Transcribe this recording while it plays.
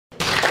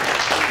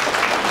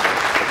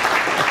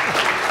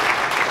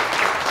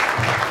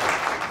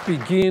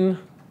begin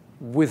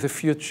with the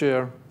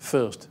future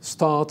first.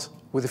 Start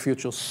with the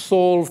future.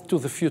 Solve to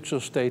the future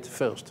state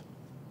first.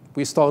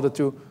 We started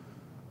to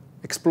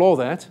explore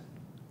that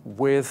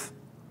with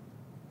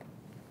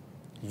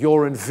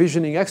your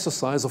envisioning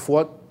exercise of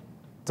what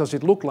does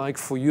it look like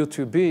for you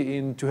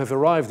to have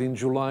arrived in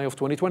July of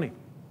 2020.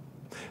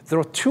 There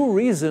are two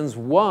reasons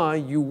why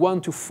you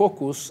want to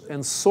focus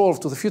and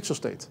solve to the future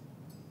state.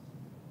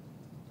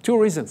 Two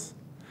reasons.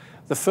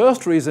 The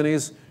first reason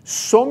is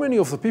so many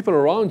of the people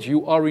around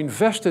you are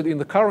invested in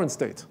the current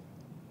state.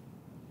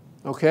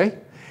 Okay?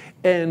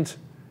 And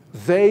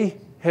they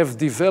have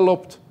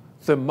developed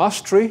the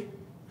mastery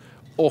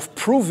of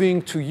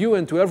proving to you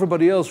and to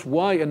everybody else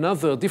why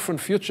another different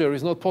future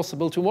is not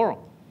possible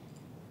tomorrow.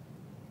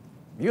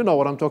 You know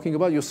what I'm talking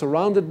about. You're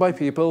surrounded by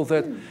people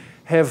that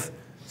have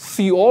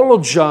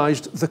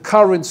theologized the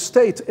current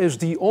state as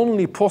the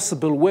only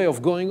possible way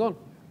of going on.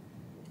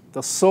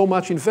 There's so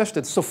much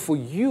invested. So for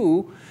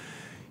you,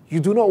 you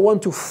do not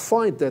want to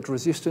fight that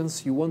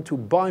resistance. You want to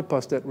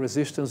bypass that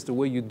resistance. The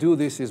way you do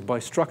this is by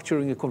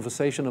structuring a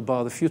conversation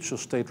about the future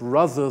state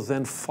rather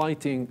than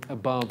fighting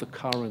about the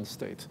current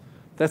state.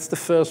 That's the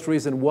first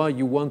reason why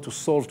you want to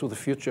solve to the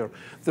future.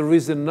 There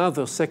is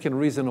another second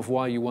reason of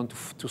why you want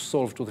to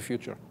solve to the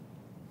future.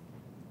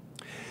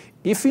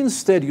 If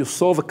instead you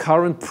solve a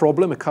current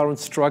problem, a current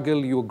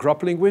struggle you're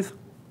grappling with,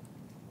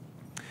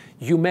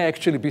 you may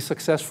actually be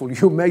successful.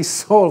 You may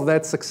solve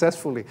that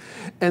successfully.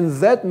 And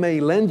that may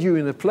land you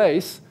in a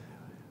place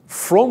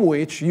from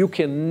which you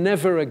can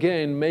never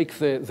again make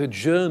the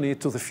journey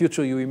to the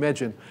future you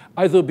imagine,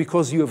 either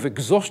because you have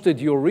exhausted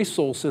your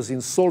resources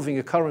in solving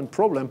a current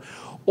problem,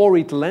 or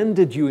it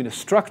landed you in a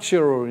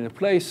structure or in a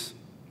place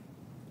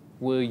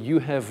where you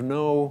have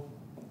no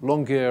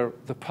longer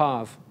the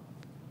path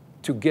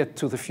to get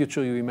to the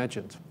future you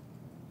imagined.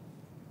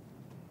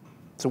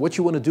 So what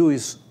you want to do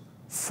is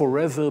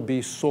forever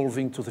be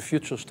solving to the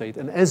future state.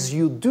 And as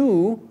you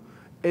do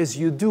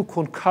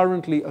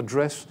concurrently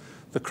address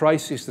the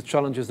crisis, the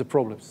challenges, the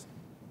problems.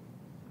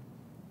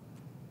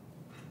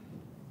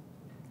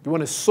 You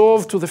want to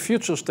solve to the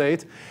future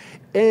state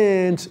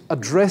and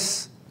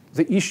address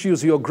the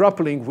issues you're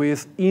grappling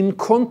with in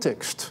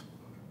context,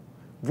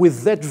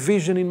 with that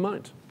vision in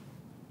mind.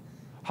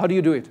 How do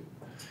you do it?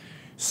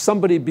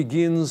 Somebody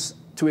begins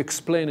to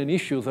explain an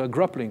issue they're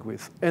grappling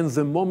with, and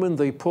the moment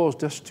they pause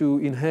just to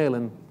inhale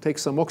and take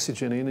some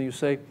oxygen in, and you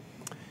say,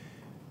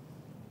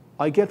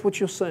 I get what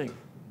you're saying.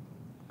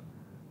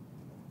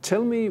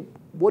 Tell me,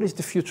 what is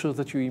the future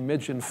that you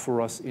imagine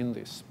for us in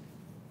this?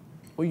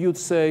 Or you'd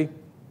say,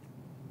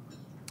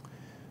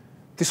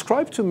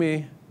 describe to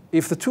me,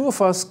 if the two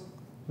of us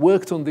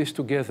worked on this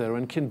together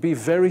and can be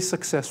very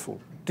successful,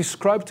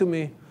 describe to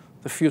me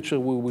the future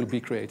we will be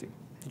creating.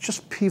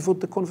 Just pivot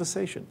the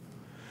conversation.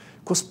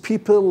 Because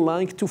people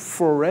like to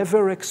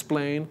forever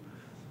explain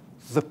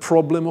the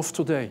problem of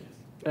today.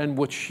 And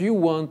what you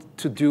want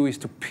to do is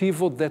to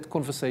pivot that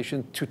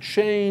conversation to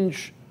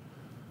change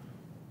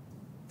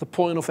the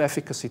point of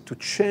efficacy, to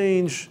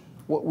change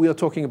what we are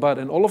talking about.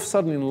 And all of a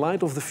sudden, in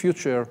light of the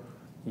future,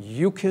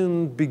 you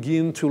can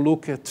begin to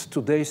look at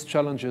today's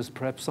challenges,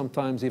 perhaps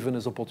sometimes even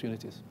as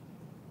opportunities.